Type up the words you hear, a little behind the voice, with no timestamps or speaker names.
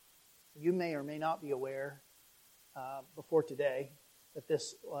you may or may not be aware before today that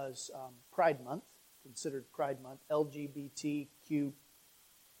this was Pride Month, considered Pride Month, LGBTQ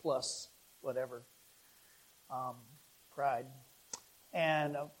plus whatever, Pride.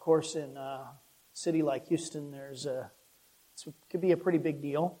 And of course, in a city like Houston, it could be a pretty big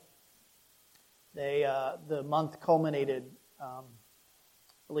deal. The month culminated, at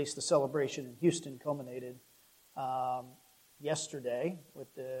least the celebration in Houston culminated yesterday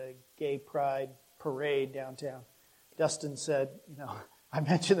with the Gay Pride Parade downtown. Dustin said, I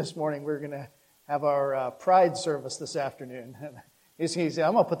mentioned this morning we're going to have our Pride service this afternoon. He said,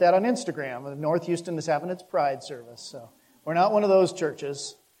 I'm going to put that on Instagram. North Houston is having its Pride service. So we're not one of those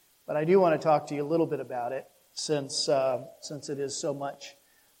churches, but I do want to talk to you a little bit about it since it is so much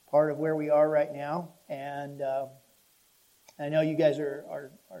part of where we are right now. And I know you guys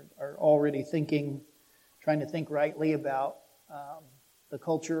are already trying to think rightly about the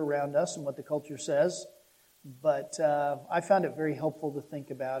culture around us and what the culture says. But I found it very helpful to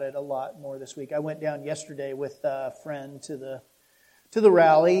think about it a lot more this week. I went down yesterday with a friend to the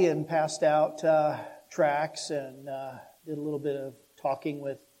rally and passed out tracts and did a little bit of talking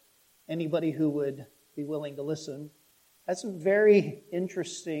with anybody who would be willing to listen. Had some very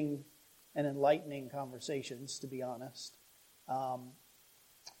interesting and enlightening conversations, to be honest.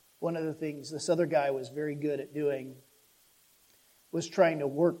 One of the things this other guy was very good at doing was trying to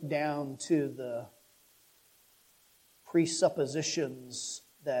work down to the presuppositions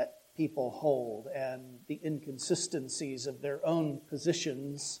that people hold and the inconsistencies of their own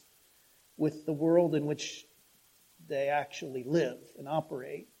positions with the world in which they actually live and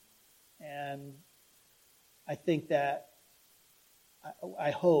operate. And I think that,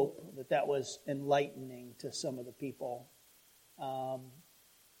 I hope that was enlightening to some of the people.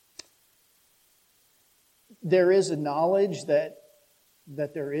 There is a knowledge that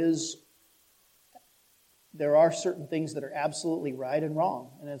there are certain things that are absolutely right and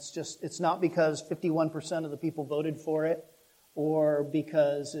wrong. And it's not because 51% of the people voted for it, or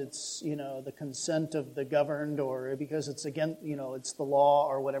because it's, the consent of the governed, or because it's it's the law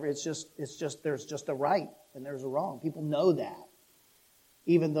or whatever. It's just there's just a right and there's a wrong. People know that.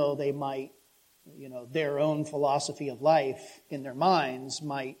 Even though they might, their own philosophy of life in their minds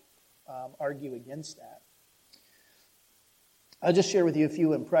might argue against that. I'll just share with you a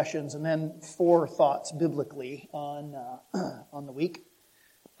few impressions and then 4 thoughts biblically on the week.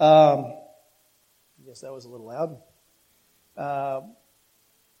 I guess that was a little loud.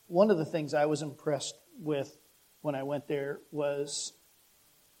 One of the things I was impressed with when I went there was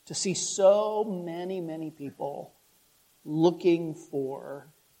to see so many people looking for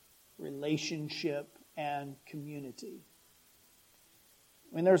relationship and community.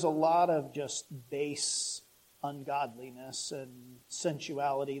 I mean, there's a lot of just base ungodliness and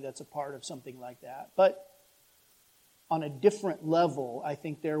sensuality that's a part of something like that. But on a different level, I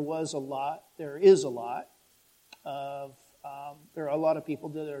think there is a lot of people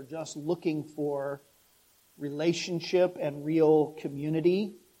that are just looking for relationship and real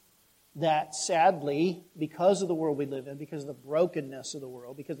community that sadly, because of the world we live in, because of the brokenness of the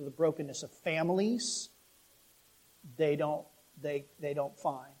world, because of the brokenness of families, they don't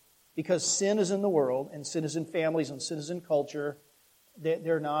find. Because sin is in the world, and sin is in families, and sin is in culture,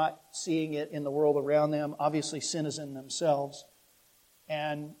 they're not seeing it in the world around them. Obviously, sin is in themselves.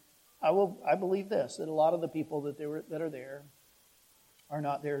 And I believe this, that a lot of the people that are there are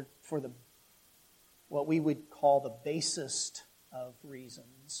not there for what we would call the basest of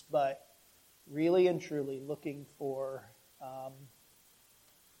reasons, but really and truly looking for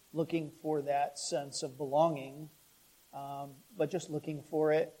that sense of belonging, but just looking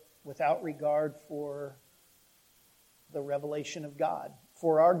for it without regard for the revelation of God,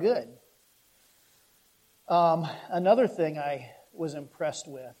 for our good. Another thing I was impressed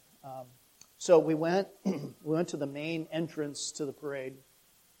with, so we went to the main entrance to the parade,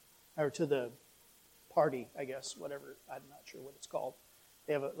 or to the party, I guess, whatever, I'm not sure what it's called.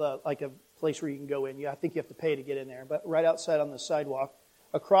 They have a place where you can go in. I think you have to pay to get in there, but right outside on the sidewalk,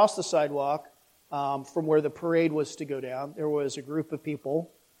 across the sidewalk, from where the parade was to go down, there was a group of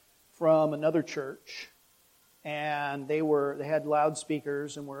people from another church, and they had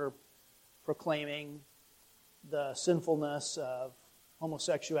loudspeakers and were proclaiming the sinfulness of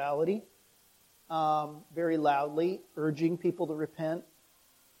homosexuality, very loudly, urging people to repent,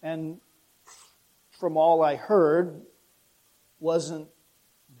 and from all I heard, wasn't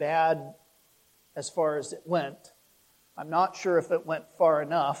bad as far as it went. I'm not sure if it went far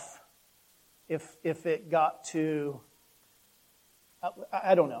enough, if it got to,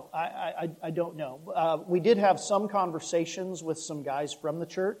 I don't know. I don't know. We did have some conversations with some guys from the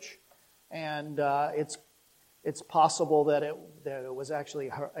church, and it's possible that it was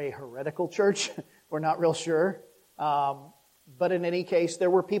actually a heretical church. We're not real sure. But in any case, there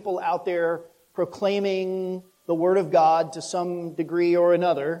were people out there proclaiming the Word of God to some degree or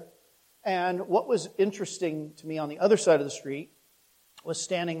another. And what was interesting to me on the other side of the street was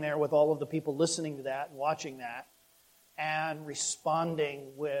standing there with all of the people listening to that and watching that and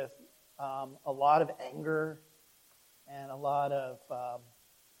responding with a lot of anger and a lot of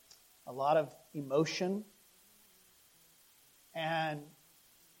emotion and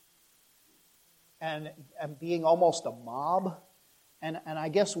being almost a mob. And I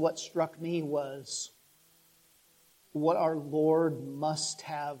guess what struck me was what our Lord must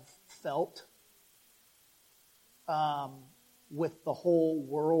have felt with the whole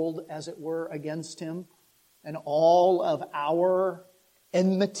world, as it were, against him, and all of our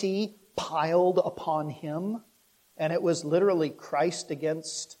enmity piled upon him. And it was literally Christ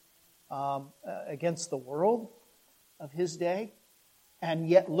against the world of his day. And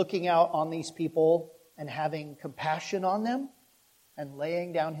yet looking out on these people and having compassion on them and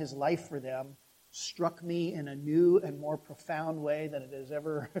laying down his life for them struck me in a new and more profound way than it has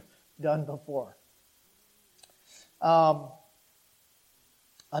ever done before.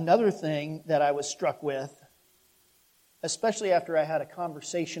 Another thing that I was struck with, especially after I had a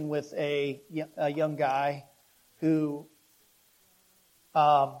conversation with a young guy who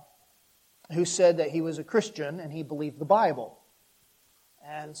said that he was a Christian and he believed the Bible.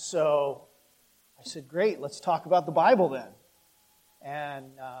 And so I said, great, let's talk about the Bible then.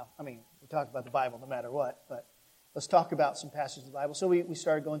 And, we talk about the Bible no matter what, but let's talk about some passages of the Bible. So we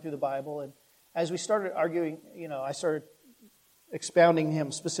started going through the Bible, and as we started arguing, I started expounding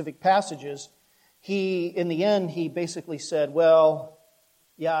him specific passages. In the end, he basically said, well,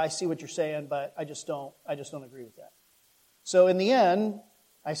 yeah, I see what you're saying, but I just don't agree with that. So in the end,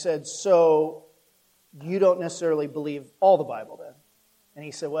 I said, so you don't necessarily believe all the Bible then? And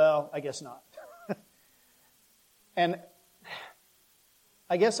he said, well, I guess not. And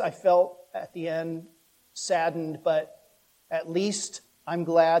I guess I felt at the end saddened, but at least I'm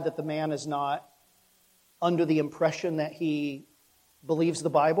glad that the man is not under the impression that he believes the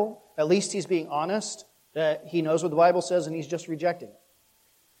Bible. At least he's being honest, that he knows what the Bible says and he's just rejecting it.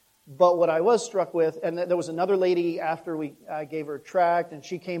 But what I was struck with, and there was another lady after I gave her a tract, and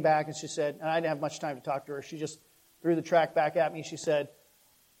she came back and she said, and I didn't have much time to talk to her, she just threw the tract back at me. She said,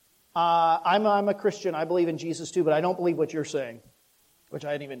 I'm a Christian, I believe in Jesus too, but I don't believe what you're saying. Which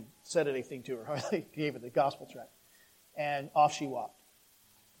I hadn't even said anything to her. I gave her the gospel tract. And off she walked.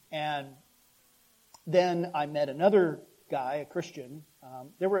 And then I met another guy, a Christian.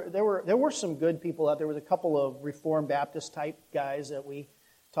 There were some good people out there. There was a couple of Reformed Baptist type guys that we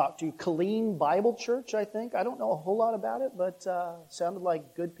talked to. Killeen Bible Church, I think. I don't know a whole lot about it, but sounded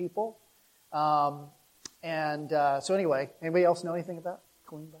like good people. So anyway, anybody else know anything about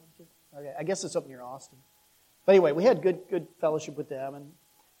Killeen Bible Church? Okay, I guess it's up near Austin. But anyway, we had good fellowship with them,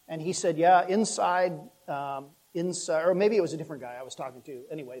 and he said, yeah, inside, or maybe it was a different guy I was talking to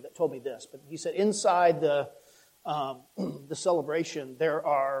anyway that told me this, but he said inside the celebration there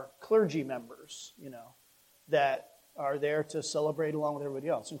are clergy members, that are there to celebrate along with everybody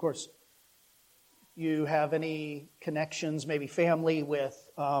else. And of course, you have any connections, maybe family with,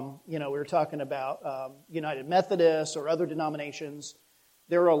 we were talking about United Methodists or other denominations.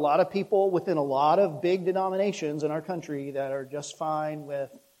 There are a lot of people within a lot of big denominations in our country that are just fine with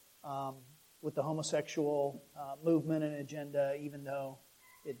the homosexual movement and agenda, even though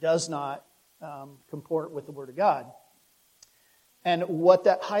it does not comport with the Word of God. And what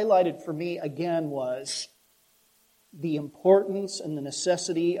that highlighted for me again was the importance and the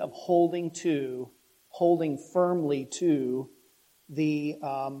necessity of holding firmly to the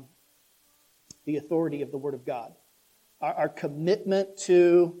authority of the Word of God. Our commitment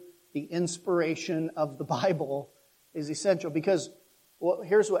to the inspiration of the Bible is essential because, well,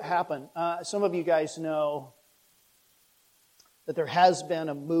 here's what happened. Some of you guys know that there has been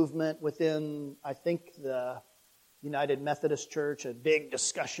a movement within, I think, the United Methodist Church, a big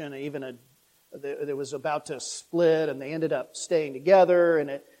discussion, even it was about to split, and they ended up staying together,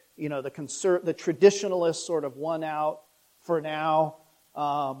 and the traditionalists sort of won out for now.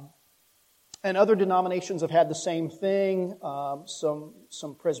 And other denominations have had the same thing.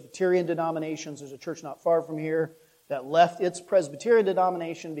 Some Presbyterian denominations, there's a church not far from here that left its Presbyterian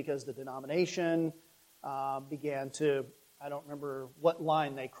denomination because the denomination began to, I don't remember what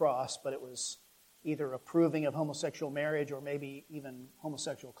line they crossed, but it was either approving of homosexual marriage or maybe even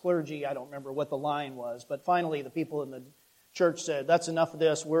homosexual clergy. I don't remember what the line was. But finally, the people in the church said, that's enough of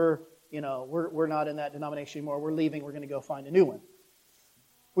this. We're not in that denomination anymore. We're leaving. We're going to go find a new one.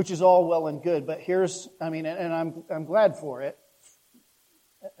 which is all well and good. But I'm glad for it.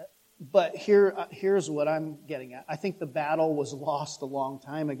 But here's what I'm getting at. I think the battle was lost a long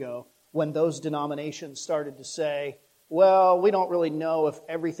time ago when those denominations started to say, well, we don't really know if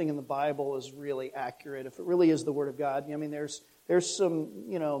everything in the Bible is really accurate, if it really is the Word of God. I mean, there's some,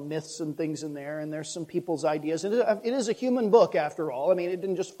 myths and things in there, and there's some people's ideas. And it is a human book, after all. I mean, it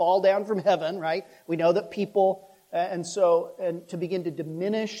didn't just fall down from heaven, right? We know that people, and to begin to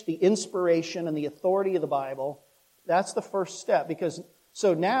diminish the inspiration and the authority of the Bible, that's the first step.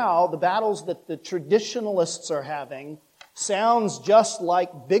 So now the battles that the traditionalists are having sounds just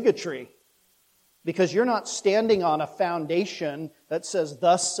like bigotry, because you're not standing on a foundation that says,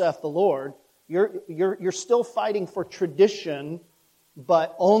 "Thus saith the Lord." You're still fighting for tradition,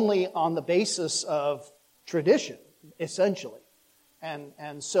 but only on the basis of tradition, essentially.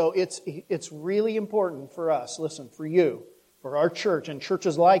 And so it's really important for us, listen, for you, for our church and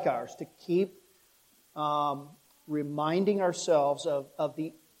churches like ours, to keep reminding ourselves of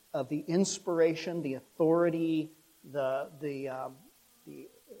the inspiration, the authority, the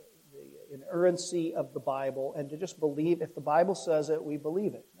inerrancy of the Bible, and to just believe. If the Bible says it, we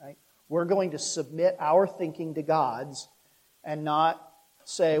believe it, right? We're going to submit our thinking to God's and not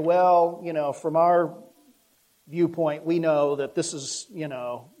say, well, from our viewpoint, we know that this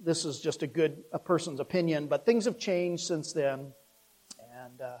is just a person's opinion, but things have changed since then.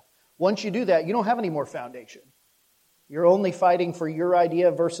 And once you do that, you don't have any more foundation. You're only fighting for your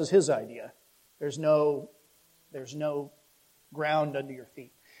idea versus his idea. There's no ground under your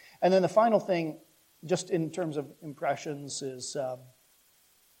feet. And then the final thing, just in terms of impressions, is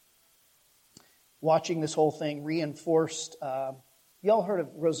watching this whole thing reinforced. Y'all heard of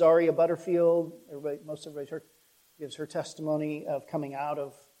Rosaria Butterfield? Most everybody's heard. Gives her testimony of coming out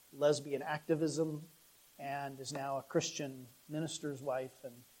of lesbian activism and is now a Christian minister's wife.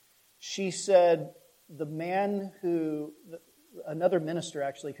 And she said another minister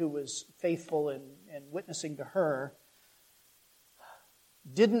actually, who was faithful in witnessing to her,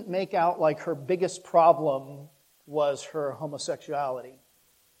 didn't make out like her biggest problem was her homosexuality,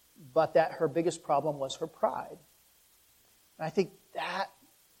 but that her biggest problem was her pride. And I think that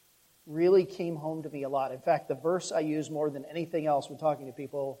really came home to me a lot. In fact, the verse I use more than anything else when talking to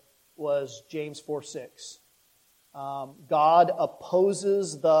people was James 4:6. God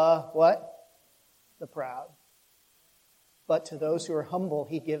opposes the what? The proud. But to those who are humble,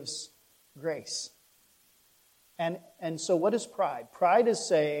 he gives grace. And so what is pride? Pride is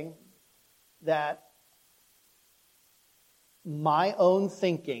saying that my own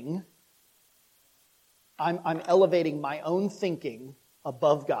thinking, I'm elevating my own thinking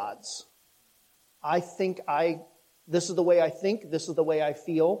above God's. This is the way I think, this is the way I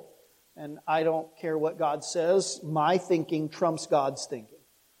feel, and I don't care what God says. My thinking trumps God's thinking.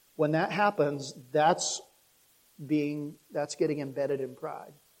 When that happens, that's getting embedded in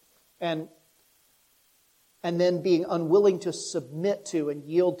pride. And then being unwilling to submit to and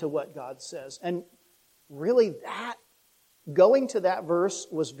yield to what God says. And really going to that verse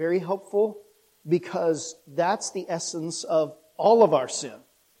was very helpful, because that's the essence of all of our sin,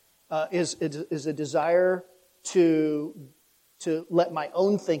 is a desire to let my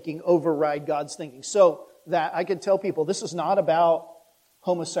own thinking override God's thinking. So that I could tell people, this is not about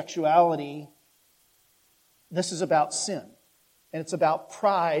homosexuality, this is about sin. And it's about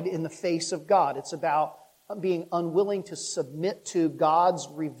pride in the face of God. It's about being unwilling to submit to God's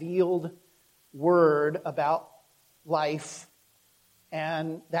revealed word about life.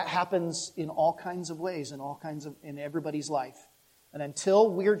 And that happens in all kinds of ways, in everybody's life. And until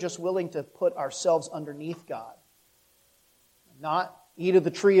we're just willing to put ourselves underneath God, not eat of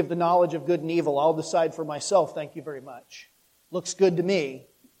the tree of the knowledge of good and evil, I'll decide for myself, thank you very much. Looks good to me.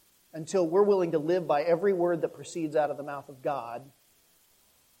 Until we're willing to live by every word that proceeds out of the mouth of God,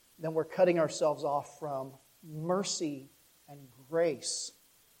 then we're cutting ourselves off from mercy and grace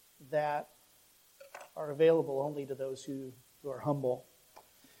that are available only to those who are humble.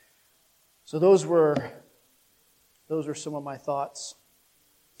 So those were some of my thoughts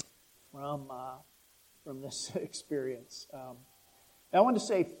from this experience. I want to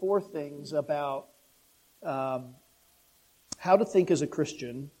say 4 things about how to think as a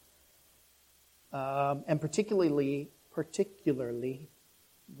Christian, and particularly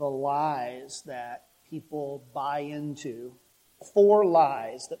the lies that people buy into. 4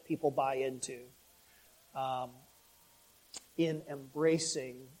 lies that people buy into in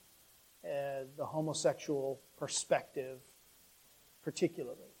embracing the homosexual perspective,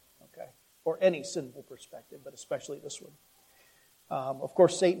 particularly, okay? Or any sinful perspective, but especially this one. Of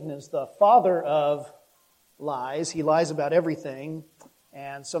course, Satan is the father of lies. He lies about everything.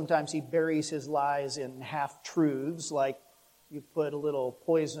 And sometimes he buries his lies in half-truths, like you put a little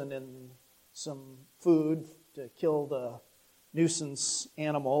poison in some food to kill the nuisance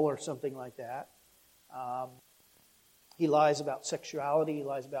animal or something like that. He lies about sexuality, he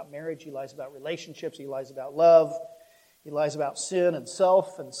lies about marriage, he lies about relationships, he lies about love, he lies about sin and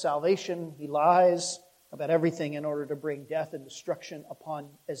self and salvation. He lies about everything in order to bring death and destruction upon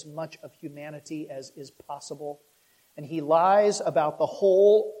as much of humanity as is possible. And he lies about the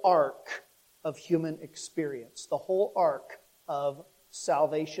whole arc of human experience, the whole arc of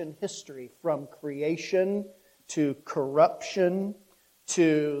salvation history, from creation to corruption,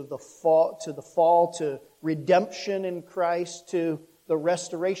 to the fall, to redemption in Christ, to the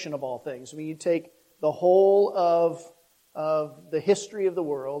restoration of all things. I mean, you take the whole of the history of the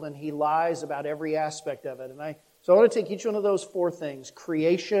world, and he lies about every aspect of it. So I want to take each one of those four things: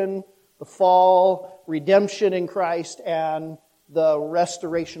 creation, the fall, redemption in Christ, and the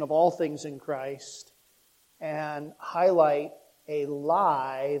restoration of all things in Christ, and highlight a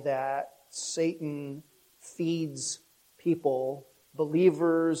lie that Satan feeds people.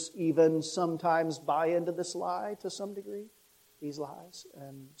 Believers even sometimes buy into this lie to some degree, these lies,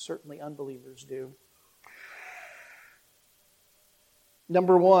 and certainly unbelievers do.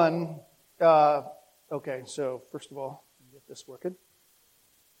 Number one, okay, so first of all, get this working.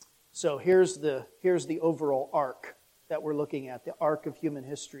 So here's the overall arc that we're looking at, the arc of human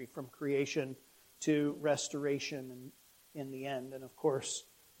history from creation to restoration in the end. And of course,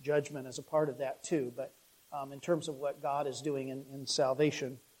 judgment is a part of that too, but in terms of what God is doing in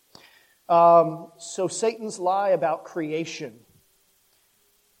salvation. So Satan's lie about creation.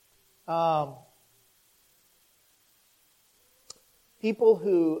 People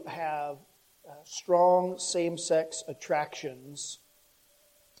who have strong same-sex attractions,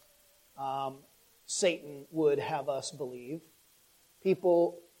 Satan would have us believe.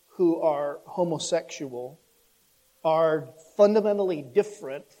 People who are homosexual are fundamentally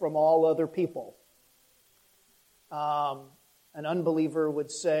different from all other people. An unbeliever would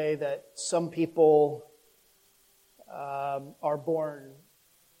say that some people are born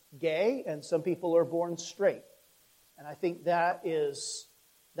gay and some people are born straight. And I think that's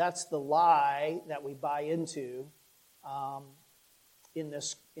the lie that we buy into in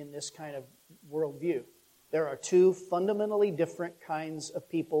this kind of worldview. There are two fundamentally different kinds of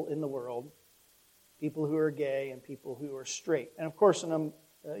people in the world: people who are gay and people who are straight. And of course,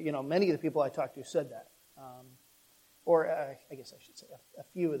 many of the people I talked to said that. I guess I should say a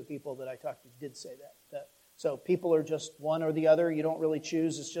few of the people that I talked to did say that. So people are just one or the other. You don't really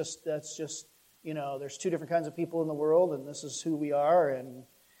choose. That's just there's two different kinds of people in the world, and this is who we are. And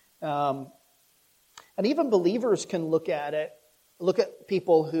even believers can look at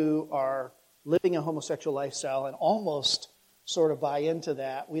people who are living a homosexual lifestyle and almost sort of buy into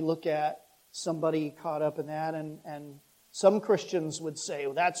that. We look at somebody caught up in that, and some Christians would say,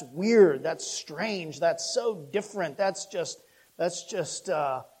 well, that's weird, that's strange, that's so different, that's just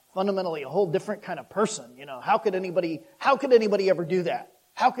fundamentally a whole different kind of person. How could anybody ever do that?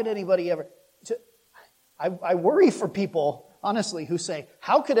 How could anybody ever? I worry for people, honestly, who say,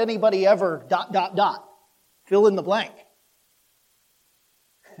 how could anybody ever ... fill in the blank?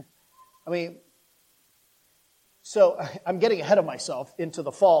 I mean, so I'm getting ahead of myself into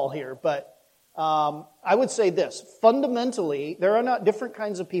the fall here, but I would say this. Fundamentally, there are not different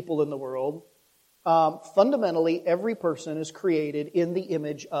kinds of people in the world. Fundamentally, every person is created in the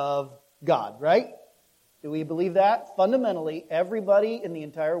image of God, right? Do we believe that? Fundamentally, everybody in the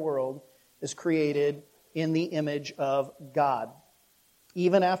entire world is created in the image of God.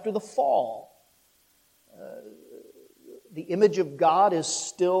 Even after the fall, the image of God is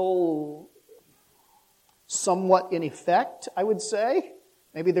still somewhat in effect, I would say.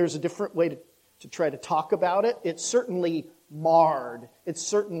 Maybe there's a different way to try to talk about it. It's certainly marred. It's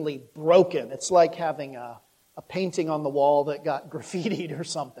certainly broken. It's like having a painting on the wall that got graffitied or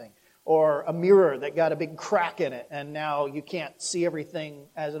something, or a mirror that got a big crack in it, and now you can't see everything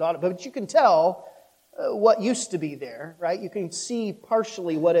as it ought to. But you can tell what used to be there, right? You can see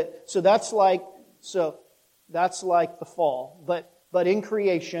partially what it... So that's like the fall. But in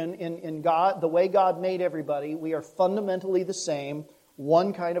creation, in God, the way God made everybody, we are fundamentally the same,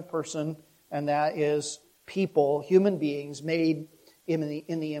 one kind of person, and that is people, human beings, made in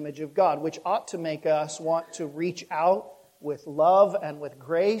the image of God, which ought to make us want to reach out with love and with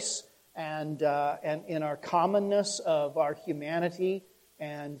grace and in our commonness of our humanity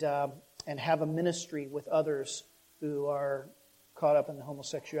and have a ministry with others who are caught up in the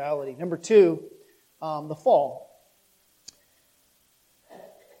homosexuality. Number two, the fall.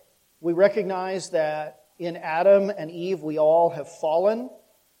 We recognize that in Adam and Eve we all have fallen,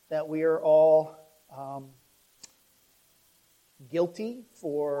 that we are all guilty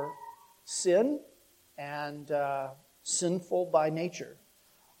for sin and sinful by nature.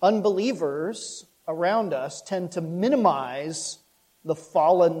 Unbelievers around us tend to minimize the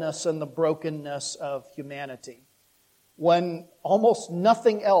fallenness and the brokenness of humanity. When almost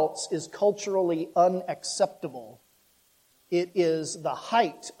nothing else is culturally unacceptable, it is the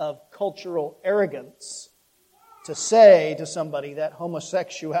height of cultural arrogance to say to somebody that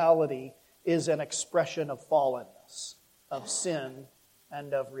homosexuality is an expression of fallenness, of sin,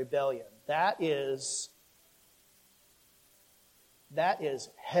 and of rebellion. That is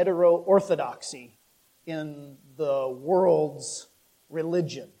heteroorthodoxy in the world's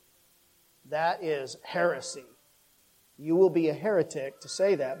religion. That is heresy. You will be a heretic to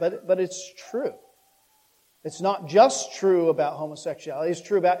say that, but it's true. It's not just true about homosexuality, it's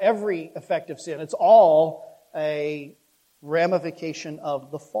true about every effective sin. It's all a ramification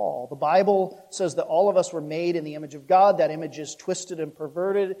of the fall. The Bible says that all of us were made in the image of God. That image is twisted and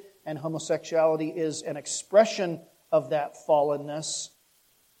perverted, and homosexuality is an expression of that fallenness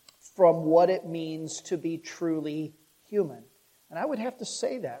from what it means to be truly human. And I would have to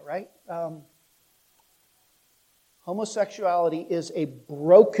say that, right? Homosexuality is a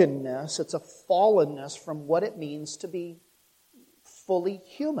brokenness, it's a fallenness from what it means to be fully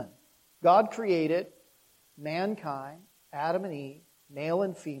human. God created mankind, Adam and Eve, male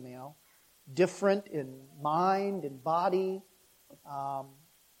and female, different in mind, in body,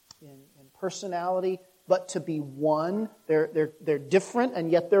 in personality, but to be one. They're different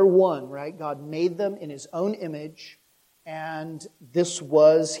and yet they're one, right? God made them in His own image, and this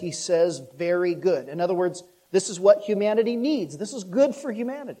was, He says, very good. In other words, this is what humanity needs. This is good for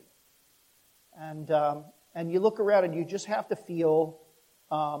humanity. And you look around and you just have to feel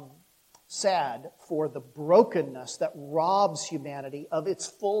sad for the brokenness that robs humanity of its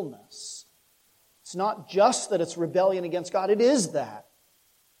fullness. It's not just that it's rebellion against God. It is that.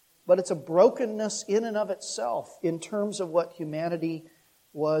 But it's a brokenness in and of itself in terms of what humanity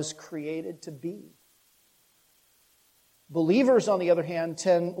was created to be. Believers, on the other hand,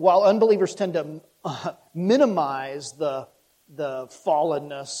 while unbelievers tend to minimize the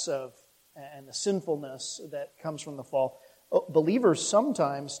fallenness and the sinfulness that comes from the fall, believers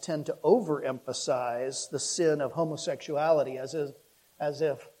sometimes tend to overemphasize the sin of homosexuality as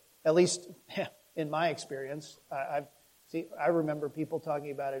if, at least in my experience, I remember people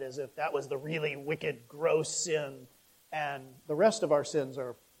talking about it as if that was the really wicked, gross sin, and the rest of our sins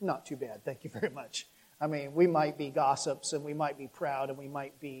are not too bad, thank you very much. I mean, we might be gossips, and we might be proud, and we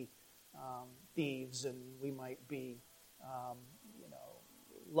might be thieves, and we might be,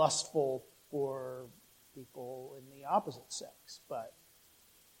 lustful for people in the opposite sex. But,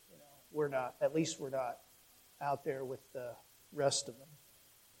 we're not, at least we're not out there with the rest of them.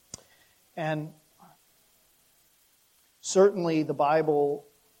 And certainly the Bible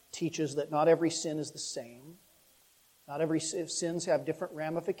teaches that not every sin is the same. Not every sins have different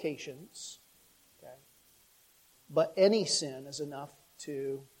ramifications. But any sin is enough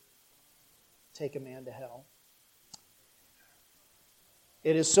to take a man to hell.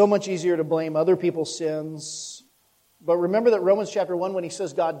 It is so much easier to blame other people's sins. But remember that Romans chapter 1, when he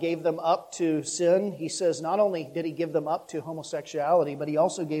says God gave them up to sin, he says not only did He give them up to homosexuality, but He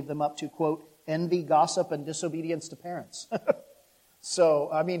also gave them up to, quote, envy, gossip, and disobedience to parents. So,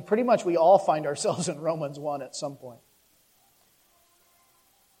 I mean, pretty much we all find ourselves in Romans 1 at some point.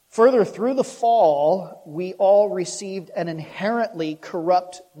 Further, through the fall, we all received an inherently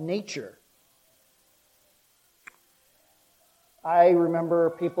corrupt nature. I remember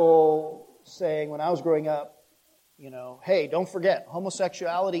people saying when I was growing up, hey, don't forget,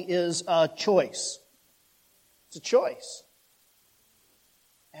 homosexuality is a choice. It's a choice.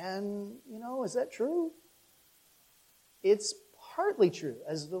 And, is that true? It's partly true,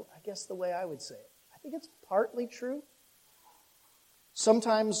 I guess the way I would say it. I think it's partly true.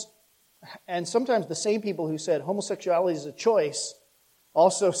 Sometimes the same people who said homosexuality is a choice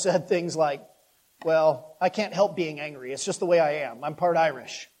also said things like, well, I can't help being angry. It's just the way I am. I'm part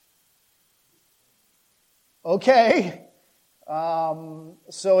Irish. Okay.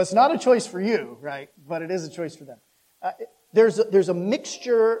 So it's not a choice for you, right? But it is a choice for them. There's a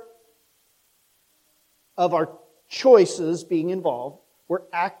mixture of our choices being involved. We're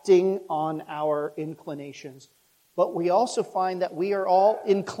acting on our inclinations. But we also find that we are all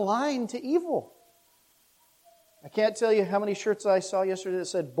inclined to evil. I can't tell you how many shirts I saw yesterday that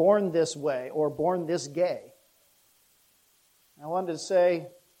said, born this way, or born this gay. I wanted to say,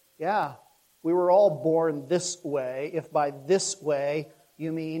 yeah, we were all born this way, if by this way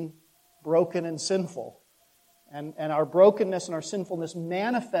you mean broken and sinful. And our brokenness and our sinfulness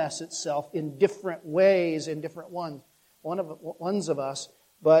manifests itself in different ways, in different ones of us.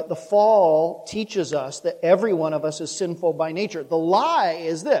 But the fall teaches us that every one of us is sinful by nature. The lie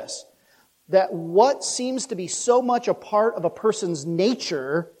is this, that what seems to be so much a part of a person's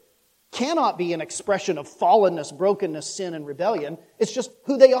nature cannot be an expression of fallenness, brokenness, sin, and rebellion. It's just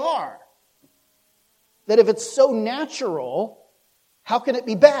who they are. That if it's so natural, how can it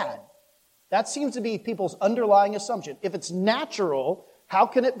be bad? That seems to be people's underlying assumption. If it's natural, how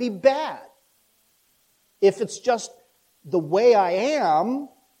can it be bad? If it's just the way I am,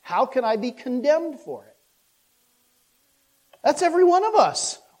 how can I be condemned for it? That's every one of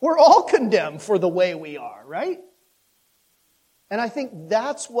us. We're all condemned for the way we are, right? And I think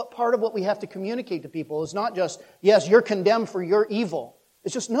that's what part of what we have to communicate to people is not just, yes, you're condemned for your evil.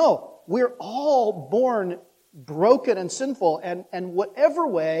 It's just, no, we're all born broken and sinful, and whatever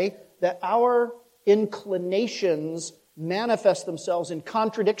way that our inclinations manifest themselves in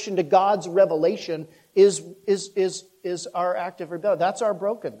contradiction to God's revelation is our act of rebellion. That's our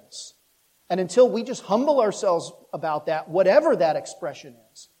brokenness. And until we just humble ourselves about that, whatever that expression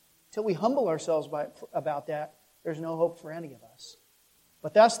is, until we humble ourselves about that, there's no hope for any of us.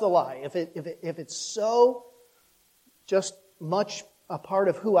 But that's the lie. If it's so just much a part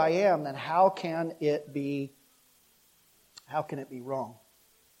of who I am, then how can it be wrong?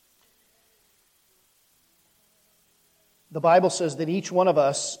 The Bible says that each one of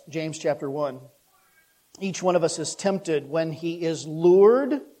us, James chapter 1, each one of us is tempted when he is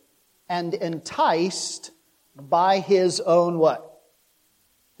lured and enticed by his own what?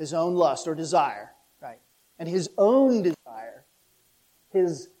 His own lust or desire, right? And his own desire,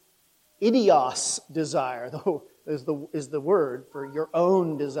 his idios desire, though is the word for your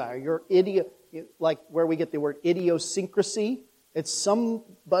own desire. Your like where we get the word idiosyncrasy. It's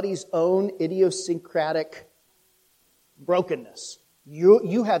somebody's own idiosyncratic brokenness.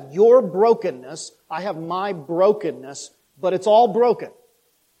 You have your brokenness, I have my brokenness, but it's all broken.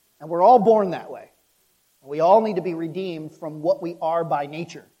 And we're all born that way. And we all need to be redeemed from what we are by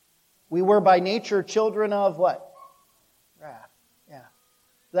nature. We were by nature children of what? Wrath. Yeah.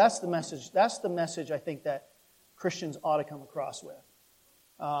 That's the message. That's the message I think that Christians ought to come across with.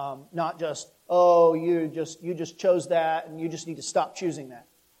 Not just, oh, you just chose that and you just need to stop choosing that.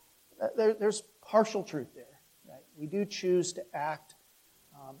 There's partial truth there. Right? We do choose to act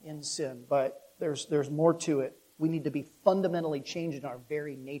in sin, but there's more to it. We need to be fundamentally changed in our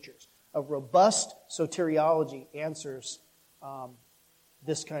very natures. A robust soteriology answers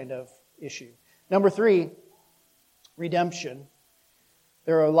this kind of issue. Number 3, redemption.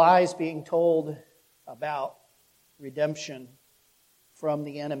 There are lies being told about redemption from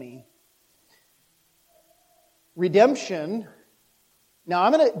the enemy. Redemption, now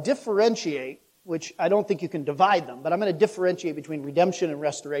I'm going to differentiate, which I don't think you can divide them, but I'm going to differentiate between redemption and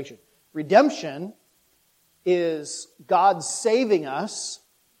restoration. Redemption is God saving us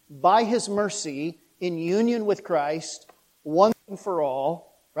by His mercy in union with Christ once and for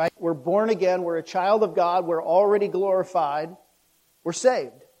all, right? We're born again, we're a child of God, we're already glorified, we're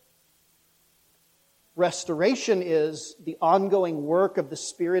saved. Restoration is the ongoing work of the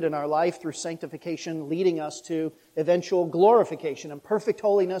Spirit in our life through sanctification, leading us to eventual glorification and perfect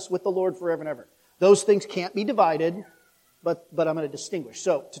holiness with the Lord forever and ever. Those things can't be divided, but I'm going to distinguish.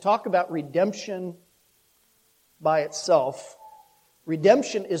 So, to talk about redemption by itself,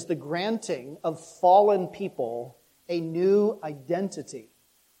 redemption is the granting of fallen people a new identity.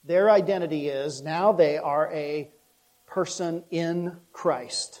 Their identity is now they are a person in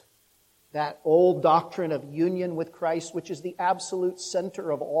Christ. That old doctrine of union with Christ, which is the absolute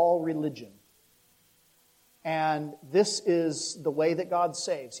center of all religion. And this is the way that God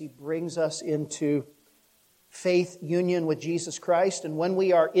saves. He brings us into faith union with Jesus Christ. And when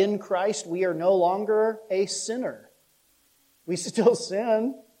we are in Christ, we are no longer a sinner. We still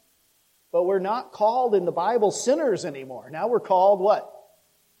sin, but we're not called in the Bible sinners anymore. Now we're called what?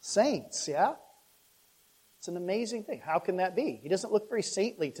 Saints, yeah? It's an amazing thing. How can that be? He doesn't look very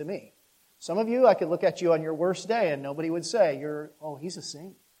saintly to me. Some of you, I could look at you on your worst day and nobody would say, he's a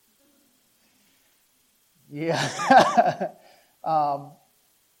saint. Yeah.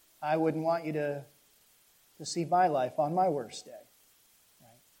 I wouldn't want you to see my life on my worst day.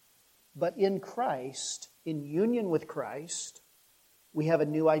 Right? But in Christ, in union with Christ, we have a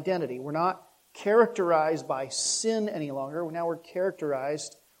new identity. We're not characterized by sin any longer. Now we're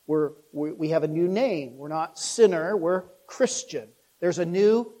characterized, we have a new name. We're not sinner, we're Christian. There's a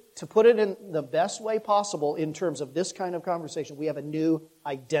new, to put it in the best way possible in terms of this kind of conversation, we have a new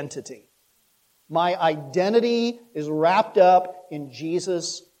identity. My identity is wrapped up in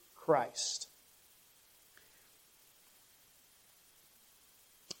Jesus Christ.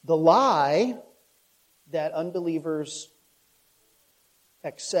 The lie that unbelievers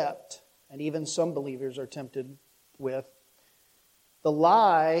accept, and even some believers are tempted with, the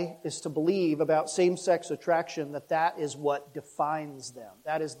lie is to believe about same-sex attraction that is what defines them.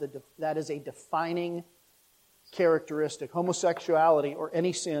 That is a defining characteristic. Homosexuality or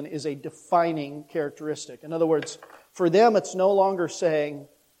any sin is a defining characteristic. In other words, for them it's no longer saying,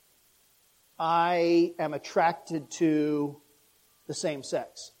 I am attracted to the same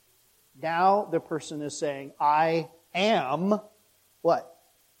sex. Now the person is saying, I am what?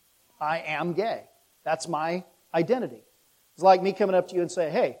 I am gay. That's my identity. It's like me coming up to you and say,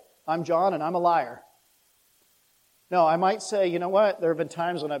 hey, I'm John and I'm a liar. No, I might say, you know what? There have been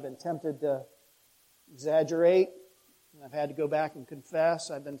times when I've been tempted to exaggerate. And I've had to go back and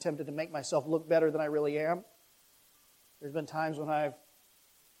confess. I've been tempted to make myself look better than I really am. There's been times when I'm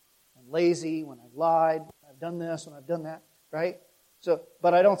lazy, when I've lied, I've done this, when I've done that, right?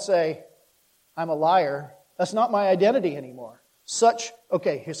 But I don't say, I'm a liar. That's not my identity anymore. So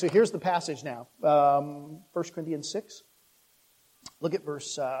here's the passage now. 1 Corinthians 6. Look at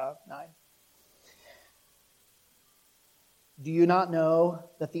verse 9. Do you not know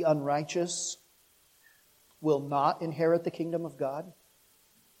that the unrighteous will not inherit the kingdom of God?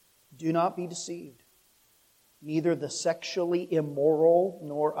 Do not be deceived. Neither the sexually immoral,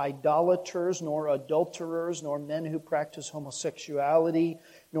 nor idolaters, nor adulterers, nor men who practice homosexuality,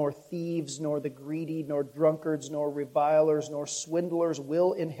 nor thieves, nor the greedy, nor drunkards, nor revilers, nor swindlers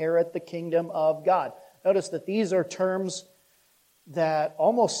will inherit the kingdom of God. Notice that these are terms that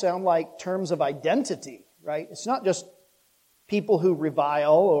almost sound like terms of identity, right? It's not just people who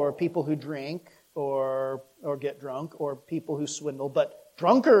revile or people who drink or get drunk or people who swindle, but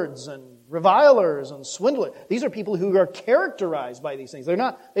drunkards and revilers and swindlers. These are people who are characterized by these things. They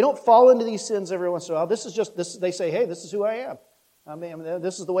don't fall into these sins every once in a while. They say, hey, this is who I am. I mean,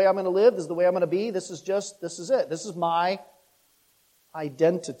 this is the way I'm going to live. This is the way I'm going to be. This is it. This is my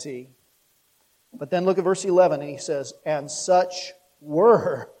identity. But then look at verse 11, and he says, and such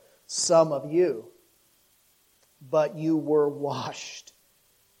were some of you, but you were washed.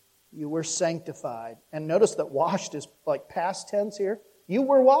 You were sanctified. And notice that washed is like past tense here. You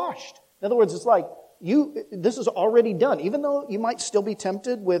were washed. In other words, it's like this is already done. Even though you might still be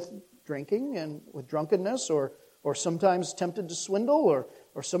tempted with drinking and with drunkenness or sometimes tempted to swindle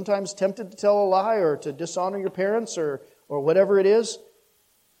or sometimes tempted to tell a lie or to dishonor your parents or whatever it is,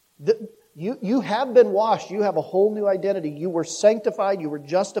 you have been washed. You have a whole new identity. You were sanctified. You were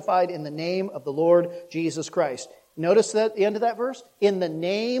justified in the name of the Lord Jesus Christ. Notice that at the end of that verse? In the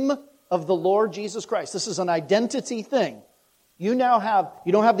name of the Lord Jesus Christ. This is an identity thing. You don't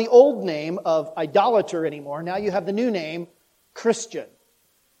have the old name of idolater anymore. Now you have the new name, Christian,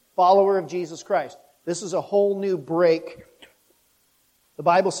 follower of Jesus Christ. This is a whole new break. The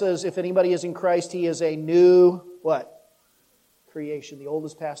Bible says if anybody is in Christ, he is a new, what? Creation. The old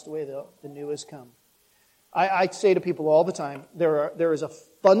has passed away, the new has come. I say to people all the time, there is a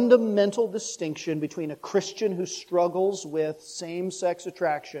fundamental distinction between a Christian who struggles with same-sex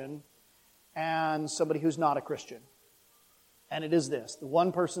attraction and somebody who's not a Christian. And it is this. The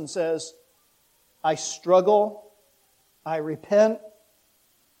one person says, I struggle, I repent,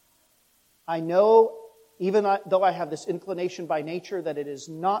 I know, even though I have this inclination by nature that it is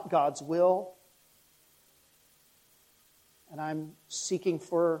not God's will, and I'm seeking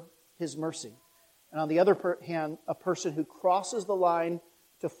for His mercy. And on the other hand, a person who crosses the line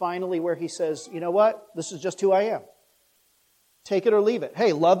to finally where he says, you know what? This is just who I am. Take it or leave it.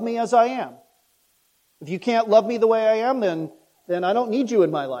 Hey, love me as I am. If you can't love me the way I am, then I don't need you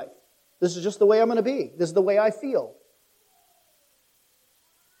in my life. This is just the way I'm going to be. This is the way I feel.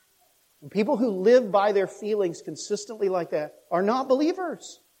 And people who live by their feelings consistently like that are not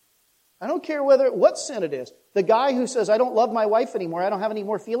believers. I don't care what sin it is. The guy who says, I don't love my wife anymore, I don't have any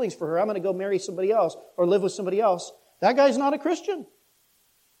more feelings for her, I'm going to go marry somebody else or live with somebody else, that guy's not a Christian.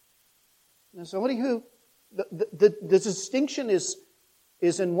 And somebody who, the distinction is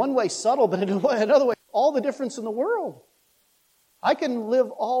in one way subtle, but in another way, all the difference in the world. I can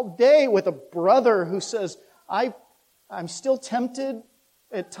live all day with a brother who says, I'm still tempted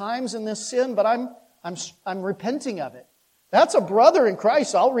at times in this sin, but I'm repenting of it. That's a brother in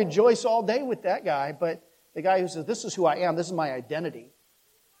Christ. I'll rejoice all day with that guy. But the guy who says, this is who I am, this is my identity.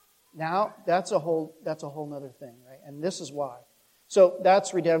 Now, that's a whole other thing, right? And this is why. So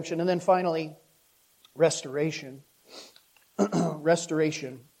that's redemption. And then finally, restoration.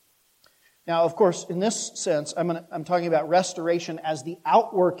 Restoration. Now, of course, in this sense, I'm talking about restoration as the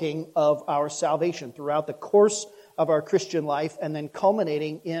outworking of our salvation throughout the course of our Christian life and then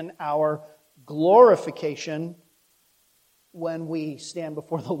culminating in our glorification when we stand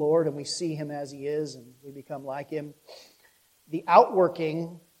before the Lord and we see Him as He is and we become like Him, the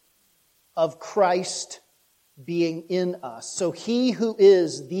outworking of Christ being in us. So He who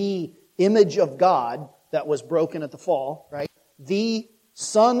is the image of God that was broken at the fall, right? The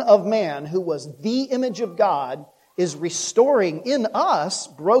Son of Man who was the image of God is restoring in us,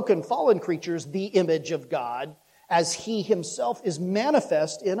 broken, fallen creatures, the image of God as He Himself is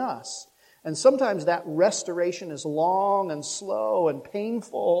manifest in us. And sometimes that restoration is long and slow and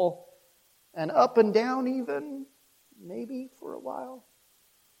painful and up and down even, maybe for a while.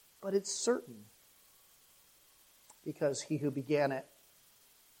 But it's certain because He who began it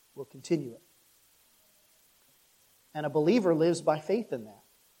will continue it. And a believer lives by faith in that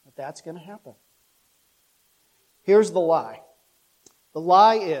that's going to happen. Here's the lie. The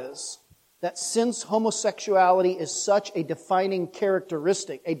lie is that since homosexuality is such a defining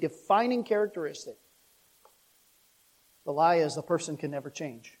characteristic, the lie is the person can never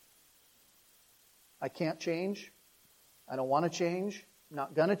change. I can't change. I don't want to change. I'm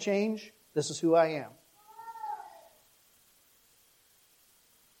not going to change. This is who I am.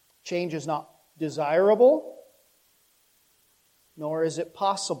 Change is not desirable, nor is it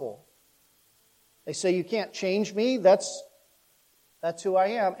possible. They say, you can't change me. That's who I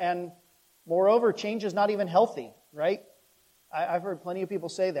am. And moreover, change is not even healthy, right? I've heard plenty of people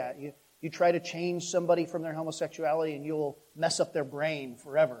say that. You try to change somebody from their homosexuality and you'll mess up their brain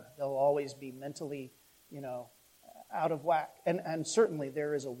forever. They'll always be mentally, out of whack. And certainly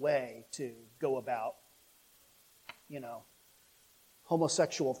there is a way to go about,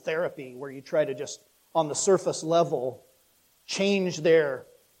 homosexual therapy where you try to just, on the surface level, change their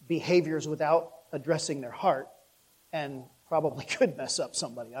behaviors without addressing their heart, and probably could mess up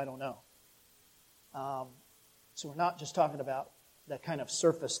somebody. I don't know. So we're not just talking about that kind of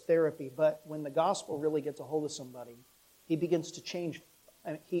surface therapy, but when the gospel really gets a hold of somebody, he begins to change.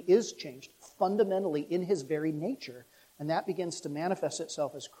 I mean, he is changed fundamentally in his very nature, and that begins to manifest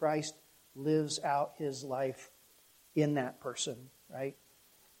itself as Christ lives out his life in that person, right?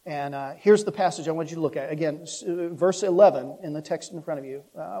 And here's the passage I want you to look at. Again, verse 11 in the text in front of you,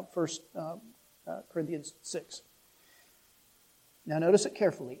 1 Corinthians 6. Now notice it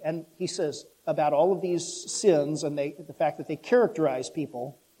carefully. And he says about all of these sins and the fact that they characterize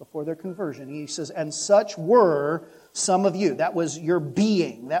people before their conversion. He says, and such were some of you. That was your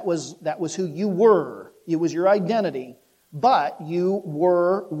being. That was who you were. It was your identity. But you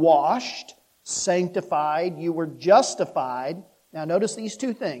were washed, sanctified, you were justified. Now notice these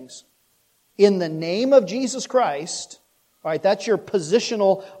two things. In the name of Jesus Christ, all right, that's your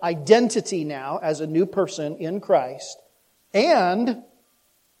positional identity now as a new person in Christ, and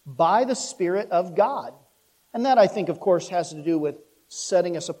by the Spirit of God. And that, I think, of course, has to do with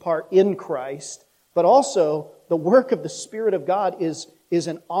setting us apart in Christ, but also the work of the Spirit of God is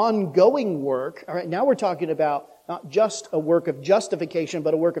an ongoing work. All right, now we're talking about not just a work of justification,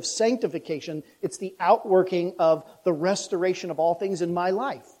 but a work of sanctification. It's the outworking of the restoration of all things in my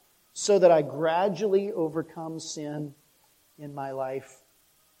life, so that I gradually overcome sin in my life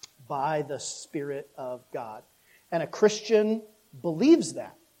by the Spirit of God. And a Christian believes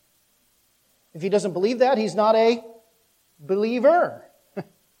that. If he doesn't believe that, he's not a believer.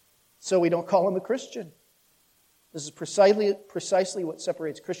 So we don't call him a Christian. This is precisely what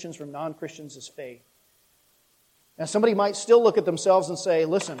separates Christians from non-Christians is faith. Now, somebody might still look at themselves and say,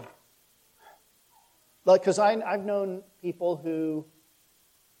 listen, because I've known people who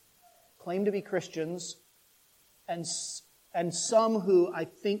claim to be Christians and some who I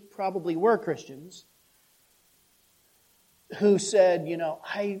think probably were Christians who said,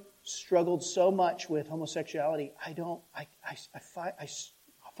 I struggled so much with homosexuality, I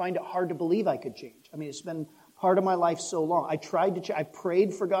find it hard to believe I could change. I mean, it's been part of my life so long. I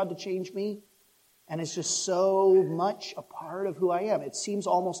prayed for God to change me, and it's just so much a part of who I am. It seems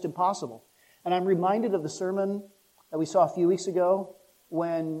almost impossible. And I'm reminded of the sermon that we saw a few weeks ago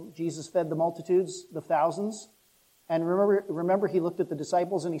when Jesus fed the multitudes, the thousands. And remember he looked at the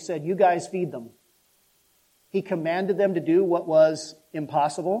disciples and he said, you guys feed them. He commanded them to do what was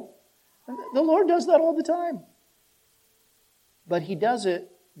impossible. The Lord does that all the time. But he does it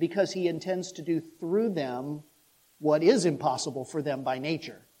because he intends to do through them what is impossible for them by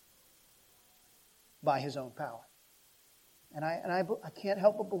nature, by his own power. And I can't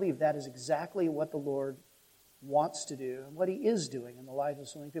help but believe that is exactly what the Lord wants to do and what he is doing in the lives of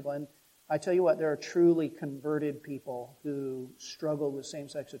so many people. And I tell you what, there are truly converted people who struggle with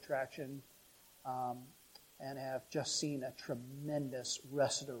same-sex attraction and have just seen a tremendous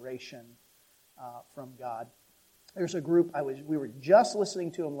restoration from God. There's a group we were just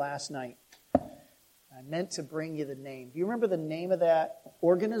listening to them last night. I meant to bring you the name. Do you remember the name of that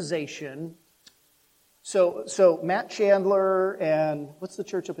organization? So Matt Chandler and what's the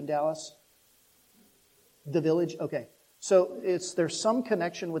church up in Dallas? The Village? Okay. So there's some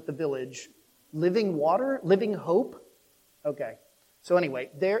connection with the Village. Living Water? Living Hope? Okay. So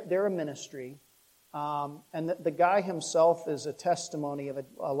anyway, they're a ministry. And the guy himself is a testimony of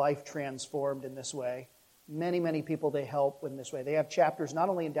a life transformed in this way. Many, many people they help in this way. They have chapters not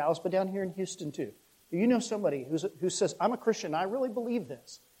only in Dallas, but down here in Houston too. You know somebody who says, I'm a Christian, I really believe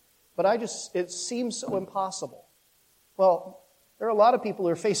this, but it seems so impossible. Well, there are a lot of people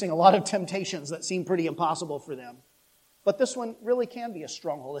who are facing a lot of temptations that seem pretty impossible for them. But this one really can be a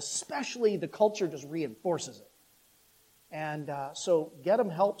stronghold, especially the culture just reinforces it. And so get them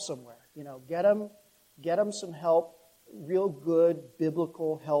help somewhere. Get them some help, real good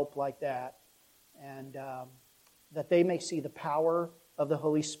biblical help like that, and that they may see the power of the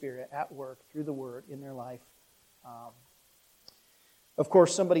Holy Spirit at work through the Word in their life. Of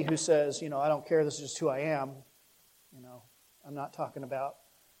course, somebody who says, I don't care, this is just who I am, I'm not talking about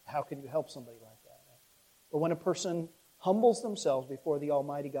how can you help somebody like that. But when a person humbles themselves before the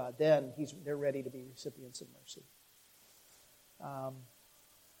Almighty God, then they're ready to be recipients of mercy.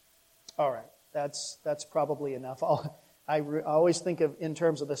 All right, that's probably enough. I always think of, in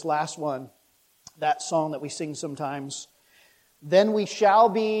terms of this last one, that song that we sing sometimes. Then we shall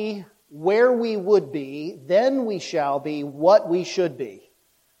be where we would be. Then we shall be what we should be.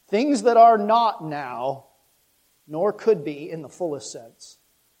 Things that are not now, nor could be in the fullest sense,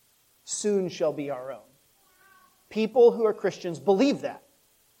 soon shall be our own. People who are Christians believe that.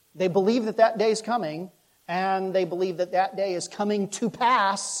 They believe that day is coming, and they believe that day is coming to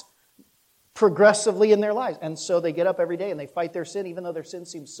pass progressively in their lives. And so they get up every day and they fight their sin, even though their sin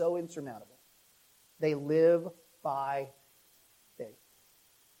seems so insurmountable. They live by faith.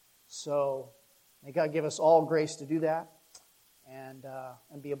 So may God give us all grace to do that and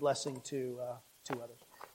be a blessing to others.